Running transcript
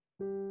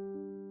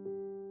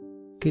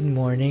Good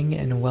morning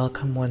and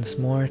welcome once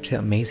more to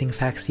Amazing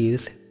Facts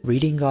Youth,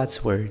 reading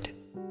God's Word,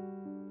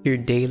 your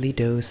daily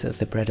dose of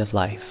the bread of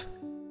life.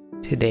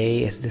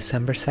 Today is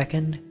December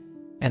 2nd,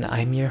 and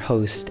I'm your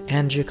host,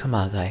 Andrew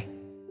Kamagay.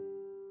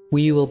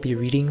 We will be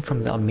reading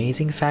from the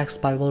Amazing Facts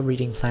Bible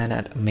Reading Plan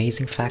at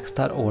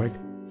amazingfacts.org.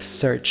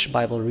 Search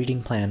Bible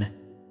Reading Plan.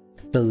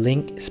 The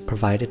link is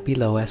provided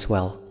below as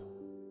well.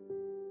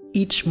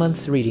 Each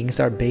month's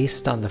readings are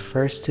based on the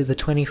 1st to the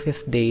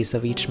 25th days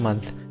of each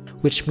month,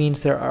 which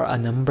means there are a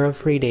number of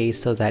free days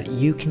so that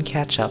you can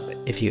catch up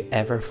if you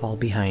ever fall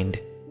behind.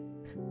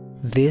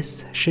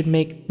 This should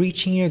make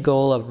reaching your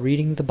goal of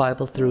reading the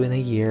Bible through in a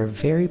year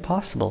very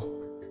possible.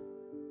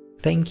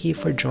 Thank you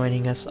for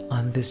joining us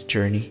on this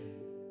journey.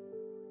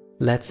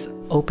 Let's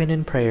open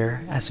in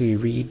prayer as we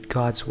read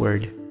God's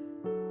Word.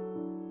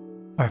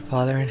 Our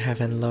Father in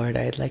heaven, Lord,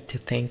 I'd like to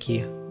thank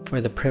you for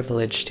the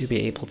privilege to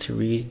be able to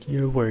read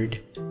your Word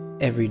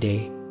every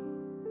day.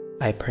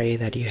 I pray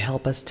that you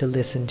help us to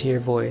listen to your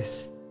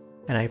voice,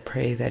 and I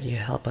pray that you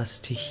help us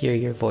to hear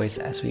your voice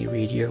as we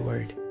read your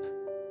Word.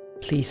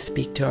 Please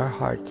speak to our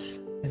hearts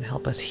and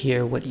help us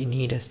hear what you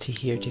need us to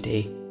hear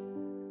today.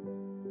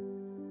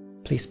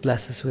 Please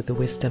bless us with the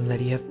wisdom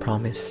that you have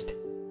promised.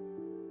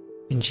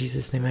 In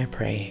Jesus' name I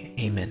pray,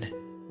 Amen.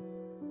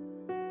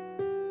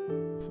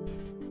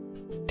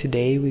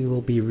 Today we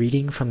will be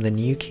reading from the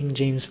New King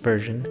James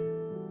Version,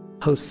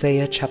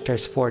 Hosea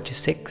chapters 4 to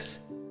 6,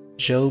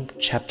 Job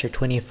chapter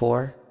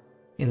 24,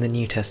 in the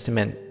New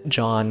Testament,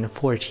 John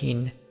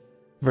 14,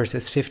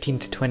 verses 15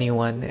 to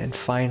 21, and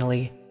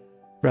finally,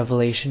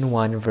 Revelation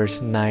 1,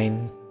 verse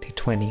 9 to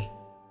 20.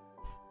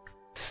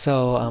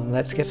 So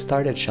let's get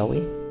started, shall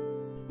we?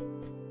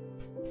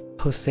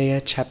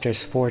 Hosea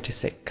chapters 4 to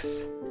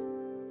 6.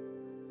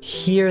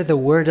 Hear the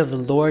word of the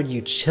Lord,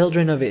 you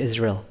children of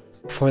Israel,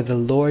 for the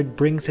Lord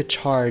brings a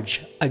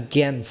charge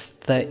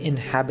against the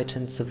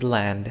inhabitants of the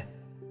land.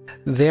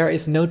 There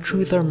is no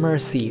truth or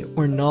mercy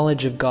or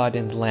knowledge of God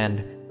in the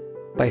land.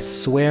 By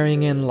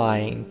swearing and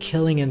lying,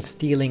 killing and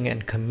stealing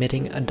and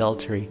committing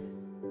adultery,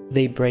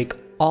 they break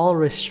all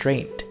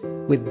restraint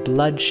with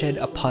bloodshed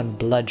upon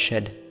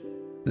bloodshed.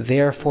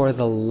 Therefore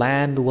the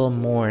land will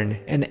mourn,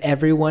 and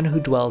everyone who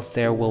dwells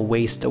there will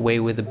waste away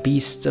with the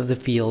beasts of the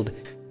field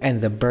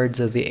and the birds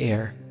of the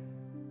air.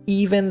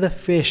 Even the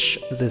fish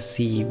of the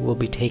sea will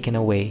be taken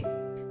away.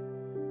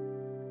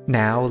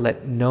 Now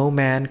let no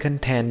man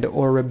contend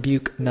or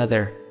rebuke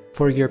another,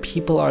 for your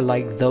people are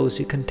like those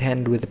who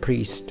contend with the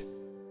priest.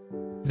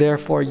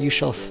 Therefore you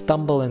shall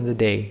stumble in the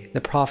day, the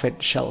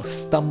prophet shall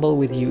stumble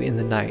with you in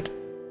the night,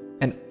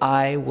 and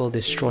I will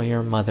destroy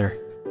your mother.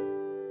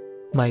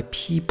 My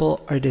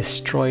people are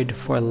destroyed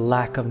for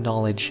lack of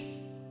knowledge.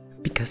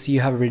 Because you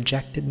have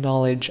rejected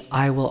knowledge,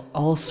 I will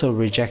also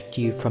reject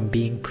you from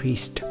being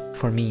priest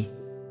for me.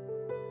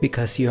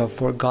 Because you have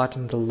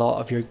forgotten the law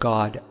of your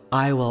God,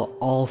 I will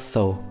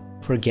also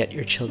forget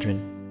your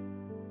children.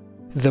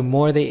 The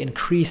more they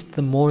increased,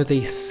 the more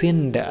they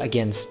sinned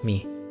against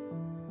me.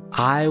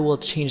 I will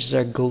change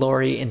their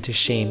glory into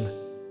shame.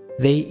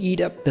 They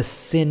eat up the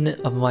sin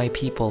of my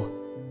people.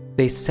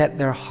 They set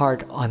their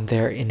heart on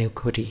their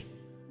iniquity,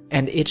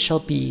 and it shall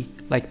be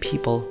like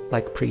people,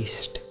 like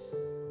priests.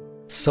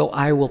 So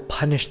I will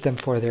punish them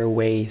for their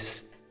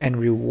ways, and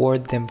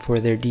reward them for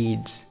their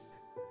deeds.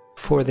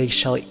 For they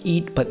shall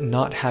eat but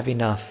not have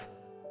enough.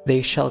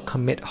 They shall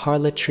commit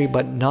harlotry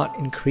but not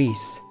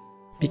increase,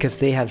 because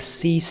they have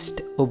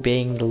ceased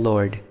obeying the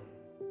Lord.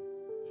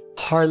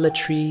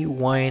 Harlotry,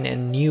 wine,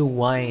 and new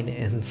wine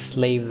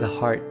enslave the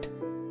heart.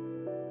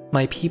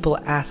 My people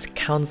ask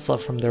counsel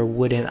from their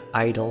wooden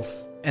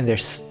idols, and their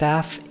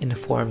staff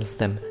informs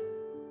them.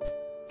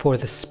 For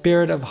the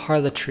spirit of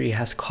harlotry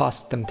has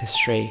caused them to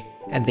stray,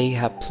 and they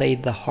have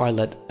played the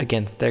harlot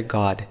against their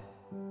God.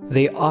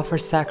 They offer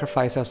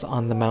sacrifices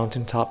on the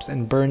mountaintops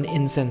and burn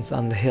incense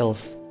on the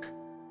hills,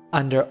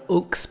 under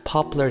oaks,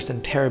 poplars,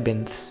 and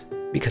terebinths,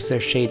 because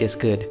their shade is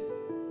good.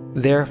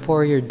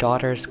 Therefore your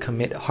daughters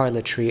commit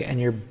harlotry, and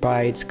your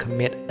brides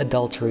commit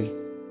adultery.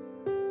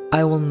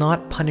 I will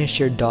not punish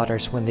your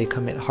daughters when they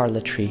commit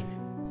harlotry,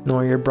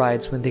 nor your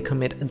brides when they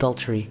commit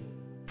adultery,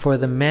 for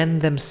the men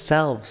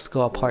themselves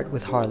go apart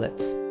with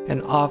harlots,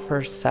 and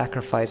offer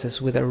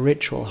sacrifices with a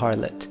ritual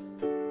harlot.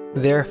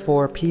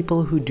 Therefore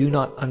people who do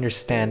not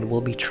understand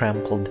will be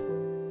trampled.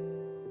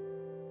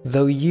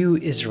 Though you,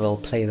 Israel,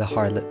 play the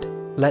harlot,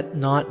 let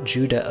not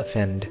Judah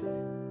offend.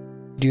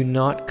 Do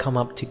not come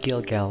up to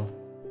Gilgal,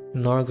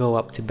 nor go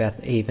up to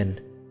Beth-aven,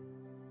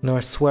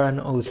 nor swear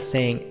an oath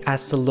saying,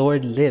 As the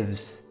Lord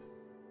lives.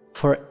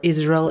 For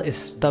Israel is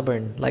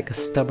stubborn like a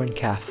stubborn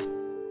calf.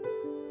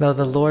 Now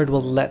the Lord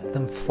will let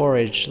them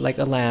forage like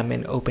a lamb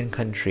in open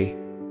country.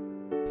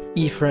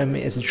 Ephraim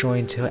is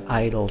joined to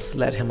idols,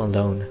 let him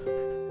alone.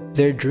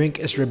 Their drink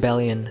is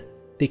rebellion,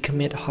 they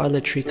commit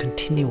harlotry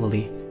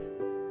continually.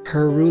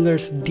 Her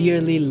rulers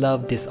dearly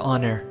love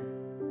dishonor.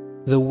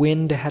 The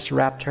wind has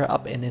wrapped her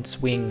up in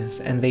its wings,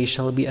 and they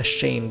shall be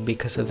ashamed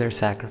because of their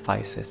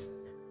sacrifices.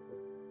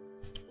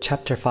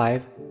 Chapter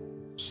 5.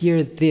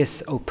 Hear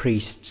this, O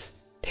priests,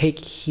 Take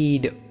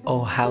heed,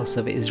 O house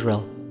of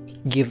Israel.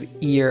 Give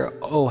ear,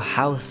 O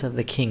house of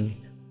the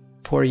king.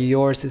 For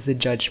yours is the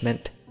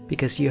judgment,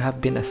 because you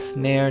have been a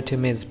snare to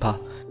Mizpah,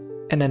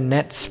 and a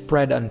net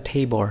spread on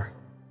Tabor.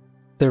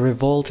 The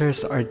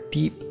revolters are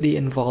deeply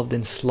involved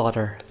in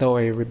slaughter, though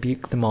I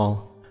rebuke them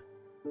all.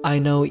 I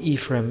know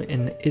Ephraim,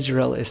 and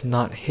Israel is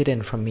not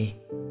hidden from me.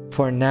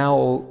 For now,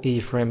 O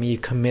Ephraim, you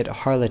commit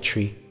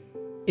harlotry.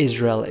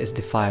 Israel is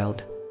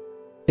defiled.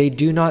 They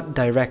do not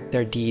direct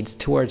their deeds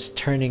towards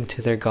turning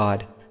to their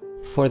God,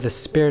 for the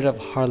spirit of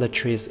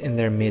harlotry is in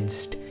their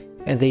midst,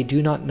 and they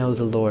do not know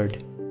the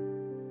Lord.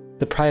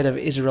 The pride of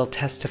Israel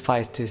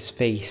testifies to his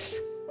face.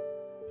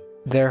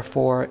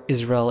 Therefore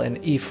Israel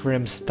and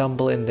Ephraim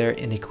stumble in their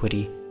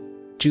iniquity.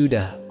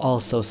 Judah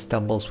also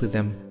stumbles with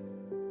them.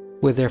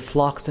 With their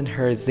flocks and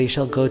herds they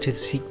shall go to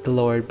seek the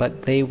Lord,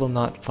 but they will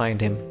not find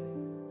him.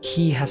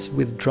 He has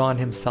withdrawn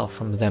himself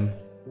from them.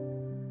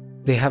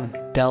 They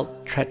have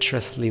dealt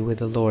treacherously with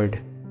the Lord,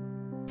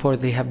 for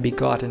they have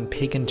begotten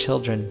pagan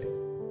children.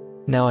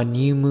 Now a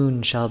new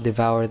moon shall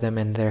devour them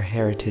and their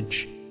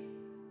heritage.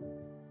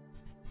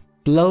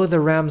 Blow the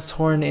ram's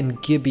horn in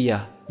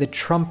Gibeah, the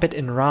trumpet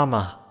in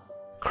Ramah.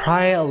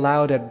 Cry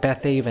aloud at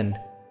Bethaven.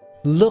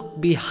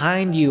 Look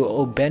behind you,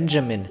 O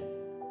Benjamin.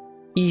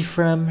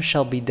 Ephraim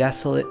shall be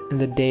desolate in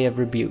the day of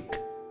rebuke.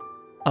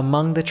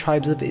 Among the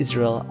tribes of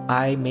Israel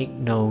I make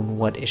known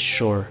what is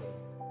sure.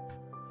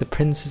 The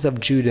princes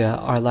of Judah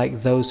are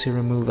like those who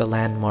remove a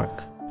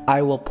landmark.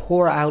 I will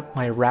pour out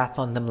my wrath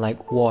on them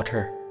like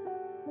water.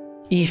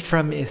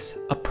 Ephraim is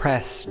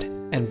oppressed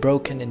and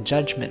broken in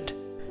judgment,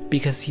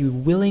 because he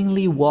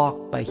willingly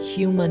walked by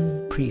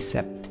human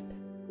precept.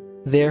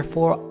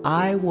 Therefore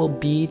I will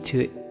be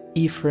to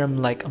Ephraim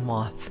like a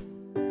moth,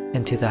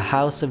 and to the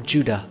house of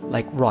Judah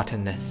like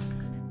rottenness.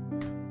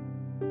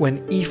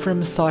 When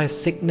Ephraim saw his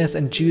sickness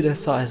and Judah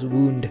saw his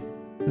wound,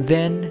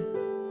 then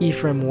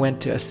Ephraim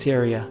went to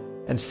Assyria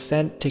and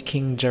sent to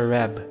King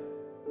Jareb.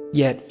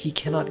 Yet he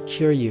cannot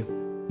cure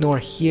you, nor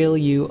heal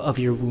you of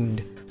your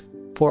wound.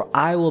 For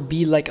I will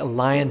be like a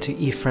lion to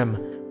Ephraim,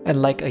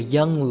 and like a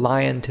young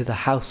lion to the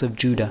house of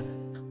Judah.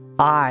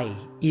 I,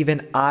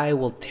 even I,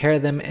 will tear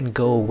them and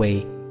go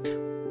away.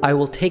 I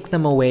will take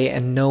them away,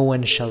 and no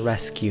one shall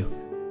rescue.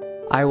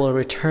 I will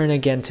return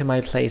again to my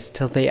place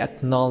till they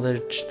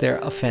acknowledge their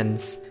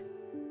offense.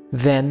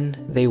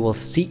 Then they will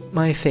seek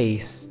my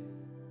face.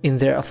 In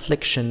their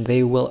affliction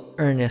they will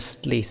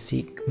earnestly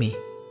seek me.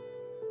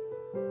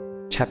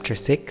 Chapter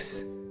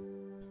 6.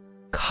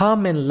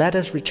 Come and let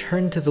us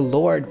return to the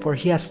Lord, for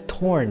he has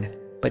torn,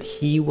 but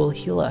he will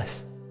heal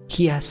us.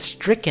 He has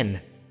stricken,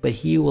 but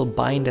he will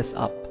bind us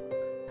up.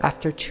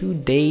 After 2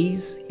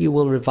 days he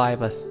will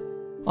revive us.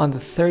 On the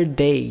 3rd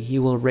day he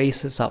will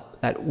raise us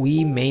up, that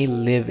we may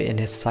live in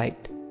his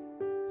sight.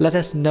 Let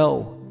us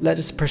know, let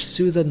us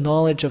pursue the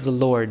knowledge of the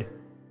Lord.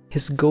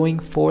 His going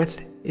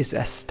forth is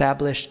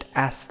established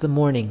as the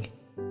morning.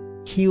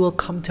 He will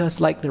come to us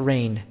like the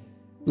rain,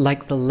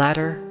 like the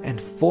latter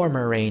and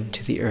former rain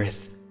to the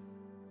earth.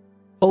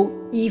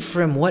 O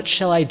Ephraim, what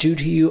shall I do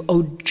to you?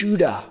 O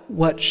Judah,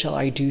 what shall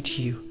I do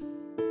to you?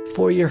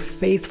 For your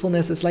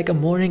faithfulness is like a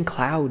morning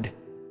cloud,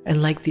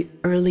 and like the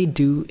early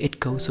dew it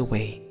goes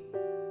away.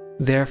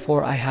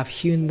 Therefore I have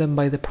hewn them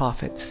by the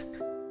prophets.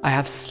 I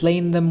have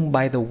slain them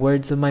by the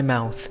words of my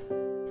mouth.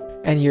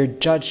 And your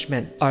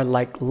judgments are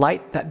like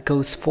light that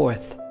goes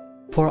forth.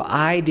 For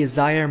I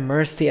desire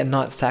mercy and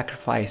not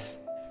sacrifice,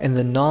 and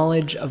the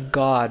knowledge of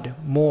God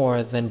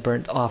more than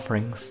burnt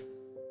offerings.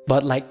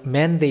 But like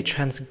men they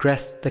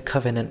transgressed the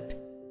covenant.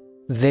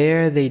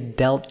 There they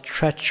dealt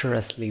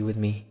treacherously with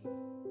me.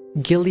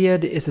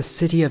 Gilead is a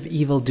city of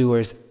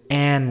evildoers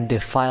and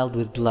defiled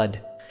with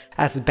blood.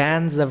 As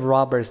bands of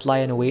robbers lie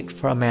in wait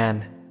for a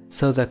man,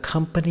 so the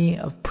company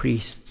of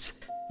priests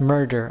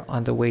murder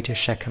on the way to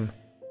Shechem.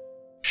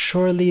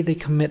 Surely they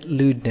commit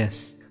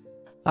lewdness.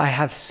 I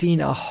have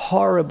seen a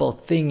horrible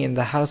thing in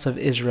the house of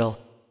Israel.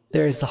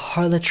 There is the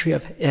harlotry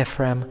of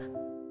Ephraim.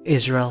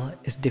 Israel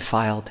is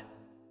defiled.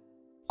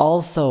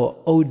 Also,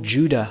 O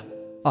Judah,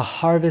 a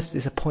harvest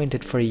is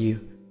appointed for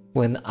you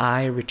when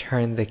I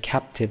return the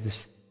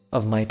captives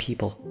of my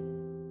people.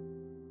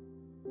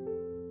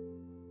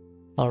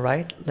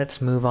 Alright,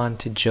 let's move on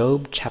to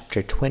Job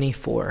chapter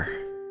 24.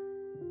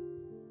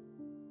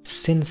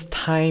 Since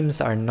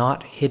times are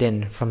not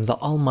hidden from the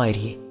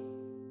Almighty,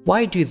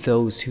 why do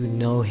those who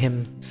know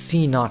him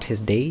see not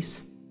his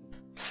days?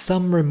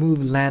 Some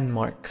remove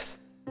landmarks.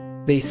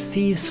 They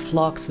seize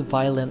flocks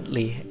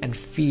violently and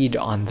feed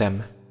on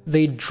them.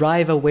 They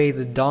drive away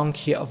the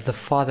donkey of the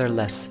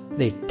fatherless.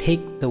 They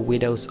take the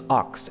widow's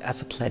ox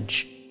as a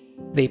pledge.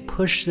 They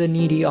push the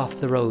needy off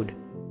the road.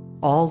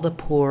 All the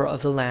poor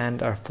of the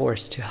land are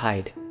forced to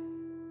hide.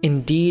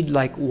 Indeed,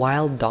 like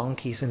wild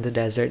donkeys in the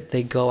desert,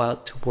 they go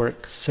out to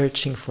work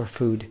searching for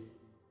food.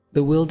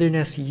 The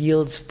wilderness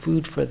yields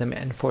food for them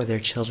and for their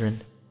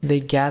children. They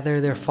gather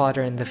their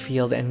fodder in the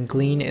field and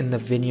glean in the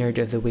vineyard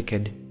of the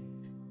wicked.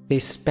 They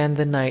spend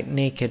the night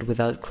naked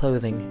without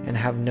clothing and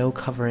have no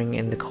covering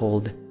in the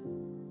cold.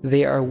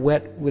 They are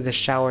wet with the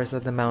showers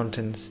of the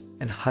mountains.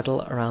 and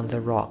huddle around the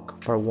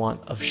rock for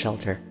want of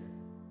shelter.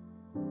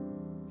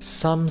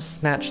 Some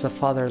snatch the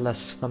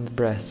fatherless from the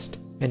breast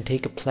and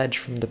take a pledge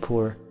from the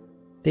poor.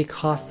 They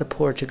cause the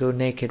poor to go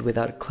naked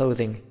without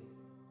clothing,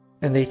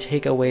 and they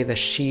take away the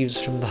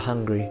sheaves from the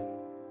hungry.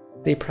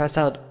 They press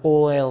out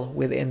oil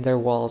within their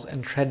walls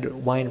and tread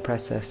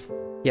winepresses,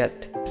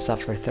 yet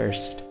suffer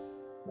thirst.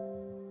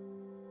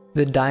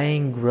 The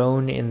dying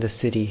groan in the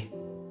city,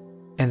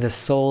 and the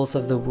souls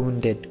of the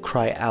wounded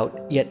cry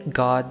out, yet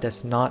God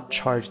does not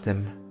charge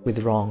them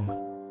with wrong.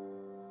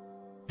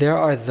 There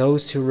are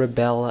those who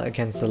rebel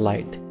against the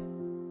light.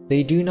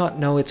 They do not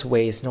know its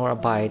ways nor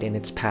abide in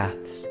its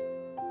paths.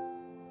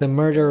 The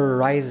murderer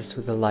rises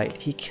with the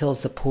light, he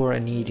kills the poor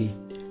and needy,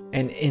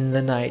 and in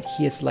the night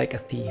he is like a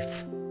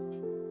thief.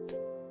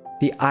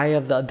 The eye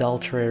of the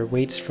adulterer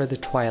waits for the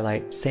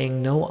twilight,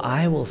 saying, "No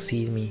eye will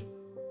see me,"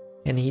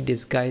 and he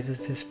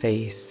disguises his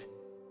face.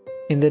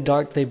 In the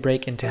dark they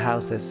break into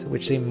houses,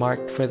 which they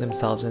marked for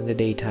themselves in the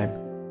daytime.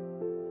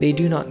 They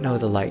do not know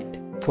the light,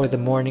 for the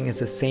morning is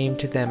the same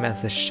to them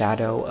as the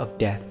shadow of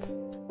death.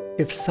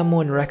 If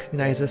someone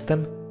recognizes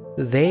them,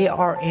 they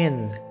are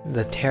in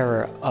the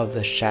terror of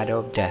the shadow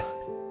of death.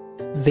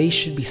 They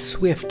should be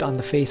swift on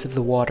the face of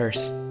the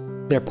waters.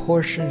 Their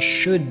portion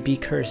should be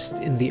cursed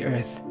in the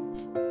earth,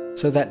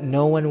 so that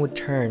no one would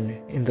turn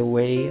in the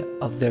way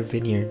of their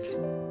vineyards.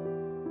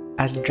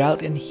 As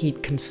drought and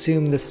heat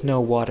consume the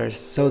snow waters,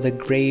 so the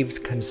graves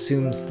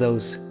consumes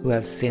those who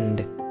have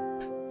sinned.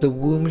 The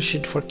womb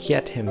should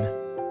forget him.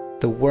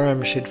 The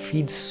worm should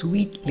feed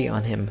sweetly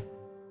on him.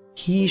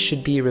 He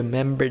should be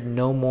remembered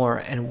no more,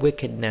 and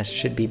wickedness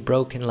should be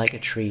broken like a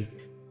tree.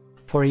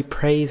 For he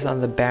preys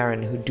on the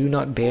barren who do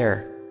not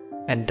bear,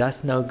 and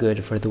does no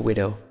good for the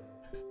widow.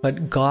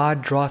 But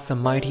God draws the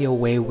mighty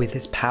away with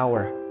his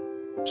power.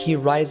 He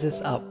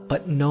rises up,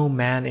 but no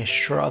man is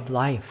sure of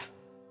life.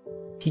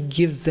 He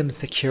gives them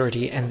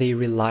security, and they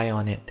rely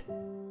on it.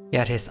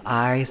 Yet his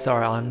eyes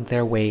are on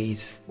their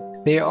ways.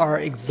 They are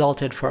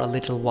exalted for a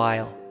little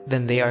while,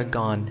 then they are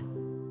gone.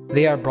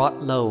 They are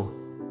brought low.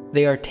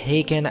 They are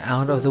taken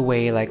out of the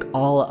way like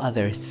all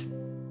others.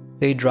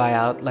 They dry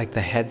out like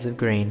the heads of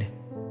grain.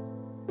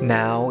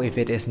 Now, if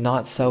it is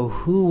not so,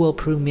 who will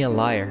prove me a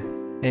liar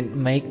and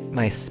make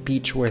my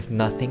speech worth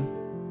nothing?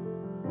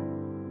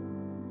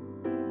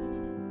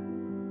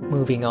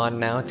 Moving on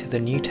now to the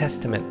New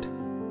Testament.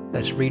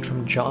 Let's read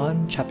from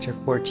John chapter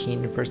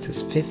 14,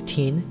 verses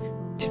 15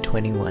 to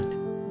 21.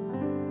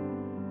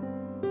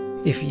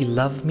 If ye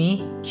love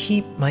me,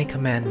 keep my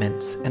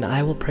commandments, and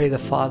I will pray the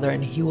Father,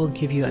 and he will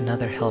give you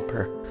another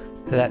helper,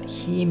 that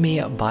he may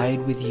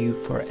abide with you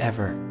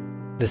forever.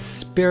 The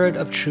Spirit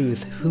of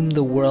truth, whom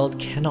the world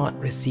cannot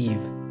receive,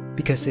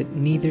 because it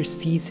neither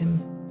sees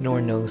him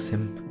nor knows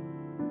him.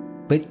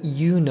 But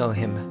you know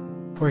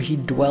him, for he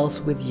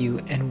dwells with you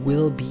and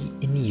will be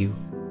in you.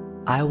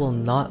 I will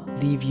not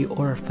leave you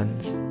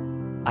orphans.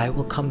 I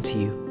will come to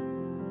you.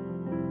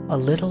 A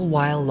little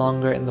while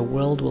longer and the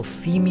world will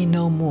see me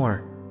no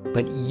more,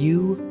 but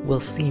you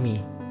will see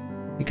me,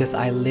 because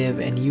I live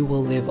and you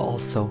will live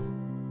also.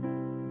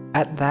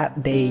 At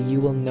that day you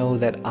will know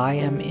that I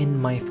am in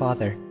my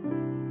Father,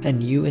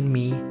 and you in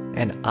me,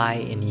 and I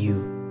in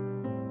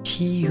you.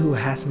 He who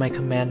has my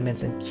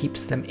commandments and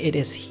keeps them, it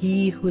is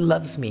he who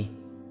loves me.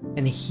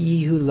 And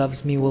he who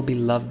loves me will be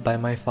loved by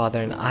my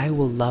Father, and I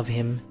will love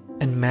him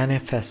and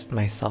manifest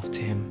myself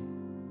to him.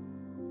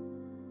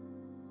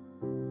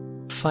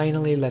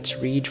 Finally,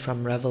 let's read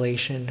from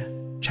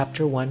Revelation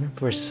chapter 1,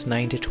 verses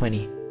 9 to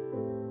 20.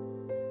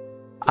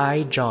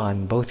 I,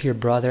 John, both your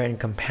brother and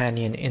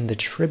companion in the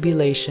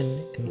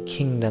tribulation and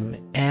kingdom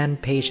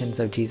and patience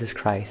of Jesus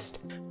Christ,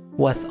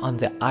 was on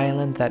the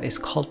island that is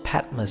called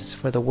Patmos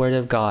for the word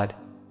of God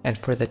and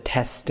for the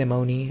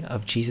testimony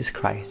of Jesus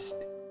Christ.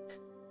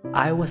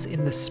 I was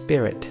in the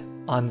Spirit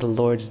on the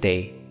Lord's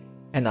day,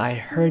 and I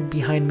heard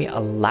behind me a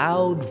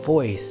loud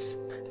voice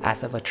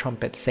as of a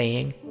trumpet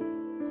saying,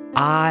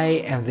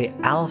 I am the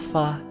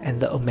Alpha and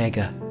the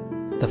Omega,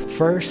 the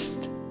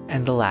first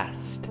and the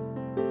last.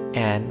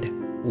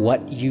 And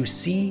what you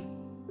see,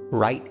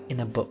 write in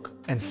a book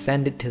and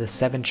send it to the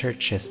 7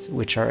 churches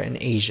which are in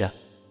Asia,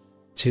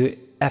 to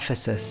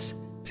Ephesus,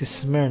 to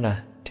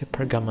Smyrna, to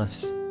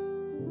Pergamos,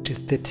 to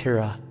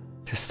Thyatira,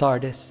 to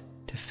Sardis,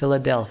 to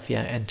Philadelphia,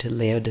 and to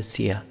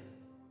Laodicea.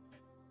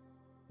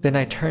 Then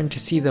I turned to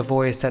see the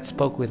voice that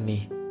spoke with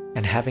me,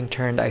 and having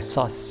turned I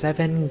saw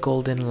 7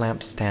 golden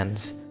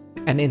lampstands,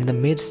 and in the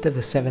midst of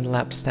the 7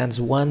 lampstands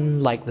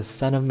one like the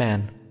Son of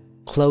Man,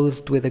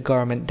 clothed with a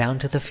garment down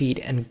to the feet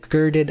and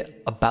girded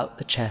about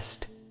the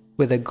chest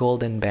with a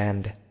golden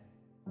band.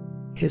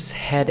 His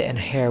head and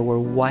hair were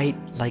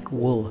white like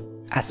wool,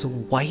 as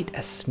white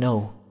as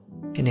snow,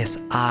 and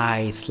his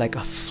eyes like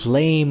a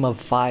flame of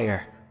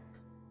fire.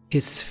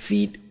 His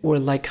feet were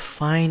like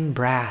fine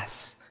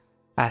brass,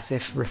 as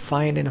if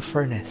refined in a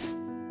furnace,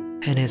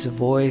 and his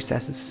voice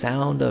as the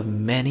sound of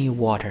many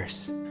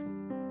waters.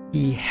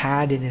 He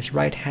had in his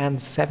right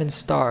hand 7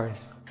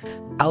 stars.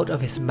 Out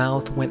of his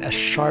mouth went a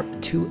sharp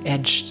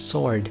 2-edged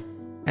sword,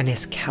 and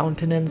his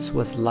countenance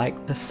was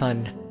like the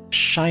sun,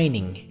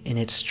 shining in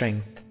its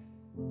strength.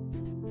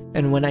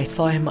 And when I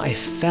saw him, I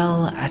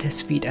fell at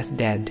his feet as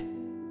dead.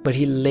 But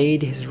he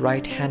laid his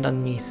right hand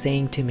on me,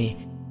 saying to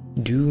me,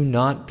 "Do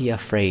not be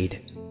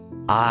afraid.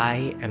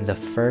 I am the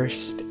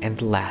first and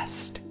the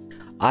last.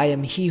 I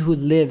am he who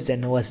lives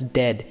and was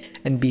dead,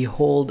 and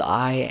behold,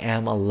 I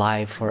am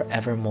alive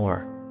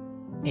forevermore.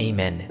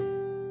 Amen.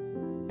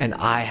 And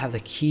I have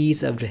the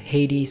keys of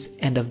Hades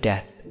and of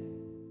death.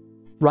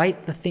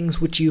 Write the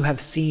things which you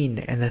have seen,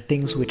 and the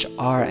things which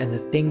are, and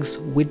the things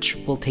which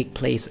will take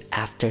place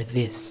after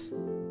this.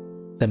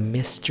 The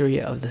mystery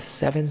of the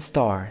 7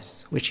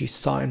 stars which you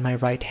saw in my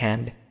right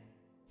hand,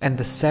 and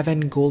the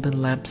 7 golden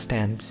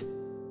lampstands.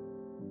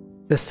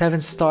 The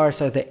 7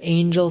 stars are the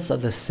angels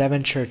of the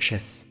 7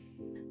 churches,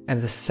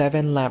 and the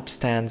 7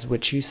 lampstands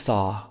which you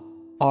saw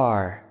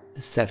are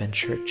the 7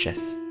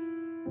 churches."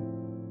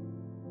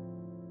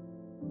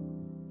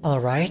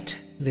 Alright,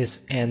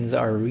 this ends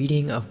our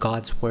reading of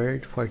God's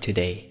Word for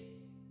today.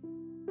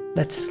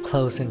 Let's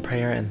close in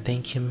prayer and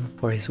thank Him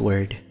for His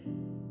Word.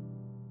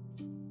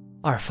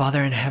 Our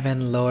Father in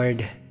heaven,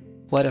 Lord,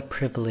 what a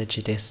privilege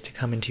it is to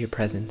come into your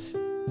presence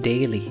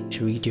daily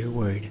to read your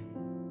Word.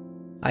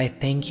 I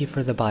thank you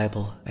for the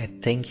Bible. I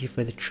thank you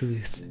for the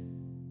truth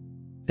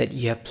that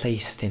you have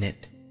placed in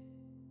it,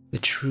 the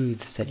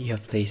truths that you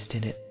have placed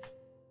in it.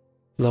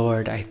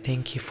 Lord, I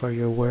thank you for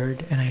your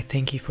Word, and I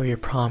thank you for your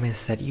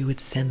promise that you would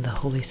send the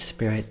Holy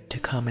Spirit to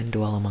come and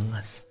dwell among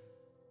us.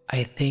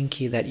 I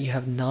thank you that you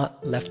have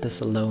not left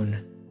us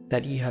alone,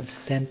 that you have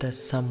sent us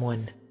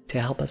someone to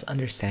help us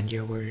understand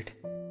your Word.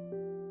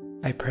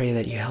 I pray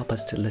that you help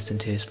us to listen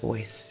to His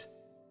voice.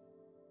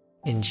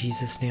 In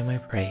Jesus' name I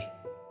pray.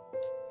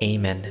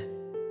 Amen.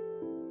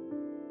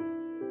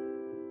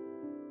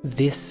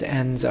 This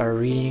ends our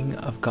reading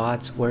of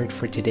God's Word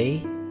for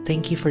today.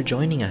 Thank you for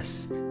joining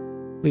us.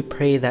 We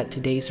pray that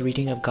today's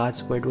reading of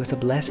God's Word was a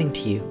blessing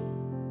to you.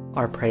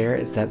 Our prayer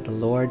is that the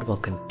Lord will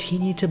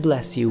continue to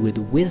bless you with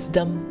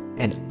wisdom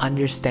and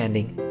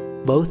understanding,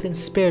 both in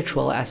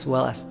spiritual as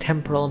well as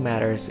temporal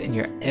matters in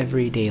your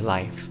everyday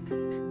life.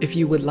 If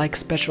you would like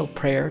special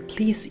prayer,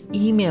 please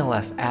email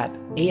us at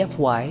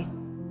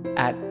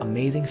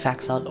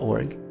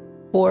afy@amazingfacts.org,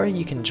 or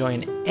you can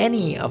join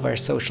any of our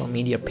social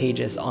media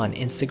pages on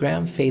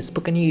Instagram,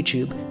 Facebook, and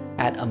YouTube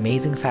at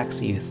Amazing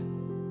Facts Youth,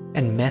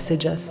 and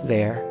message us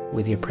there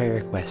with your prayer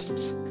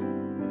requests.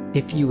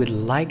 If you would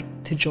like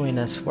to join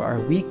us for our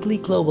weekly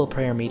global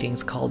prayer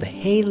meetings called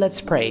Hey Let's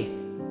Pray,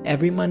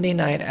 every Monday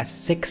night at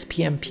 6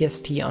 p.m.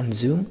 PST on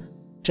Zoom,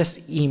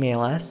 just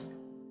email us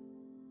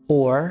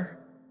or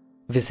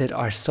visit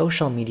our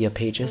social media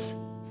pages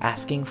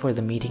asking for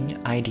the meeting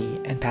ID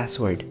and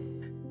password.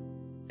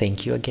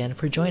 Thank you again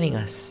for joining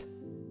us.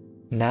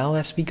 Now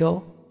as we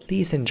go,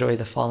 please enjoy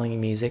the following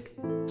music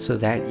so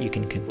that you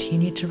can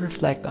continue to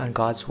reflect on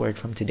God's Word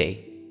from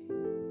today.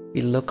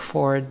 We look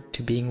forward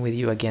to being with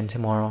you again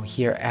tomorrow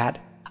here at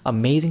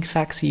Amazing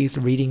Facts Youth,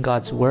 reading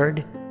God's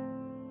Word,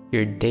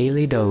 your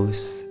daily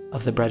dose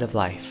of the bread of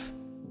life.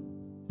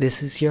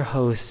 This is your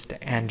host,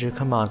 Andrew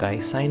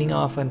Kamagai, signing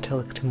off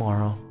until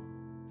tomorrow.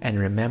 And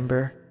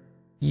remember,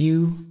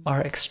 you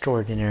are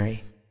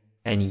extraordinary,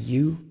 and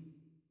you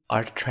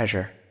are the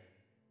treasure.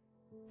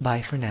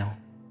 Bye for now.